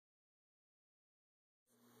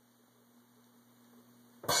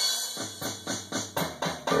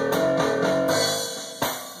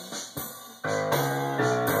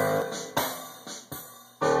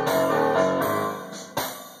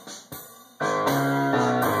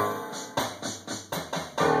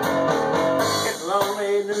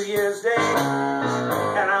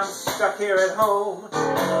here at home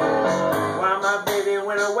while my baby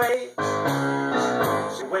went away.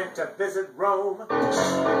 She went to visit Rome.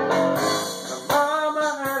 Her mama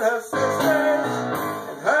and her sisters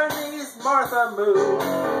and her niece Martha moved.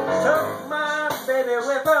 Took my baby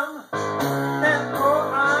with them, and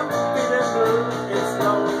oh, I'm feeling blue. It's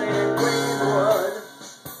lonely in Greenwood.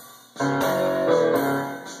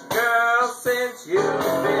 Girl, since you've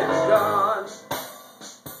been gone,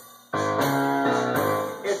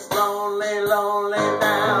 it's lonely, lonely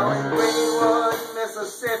now in Greenwood,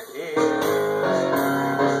 Mississippi.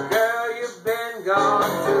 Girl, you've been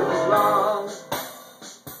gone too long.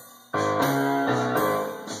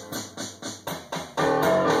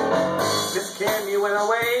 Miss Kim, you went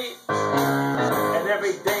away, and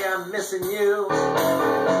every day I'm missing you.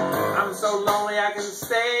 I'm so lonely I can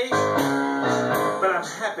stay, but I'm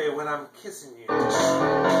happy when I'm kissing you.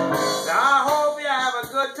 Now I hope you have a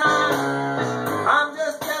good time. I'm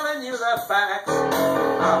just telling you the facts.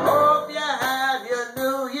 I hope you have your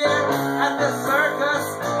New Year at the Circus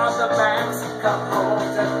of the Backs. Come home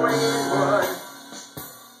to Greenwood.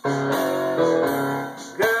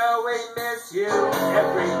 Girl, we miss you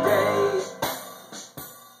every day.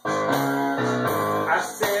 I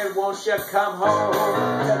said, won't you come home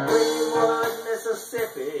to Greenwood,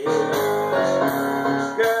 Mississippi?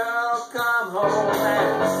 Girl, come home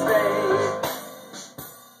and stay.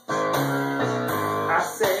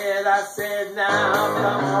 I said, now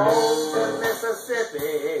come home to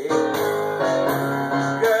Mississippi.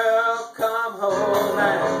 Girl, come home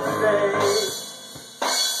and stay.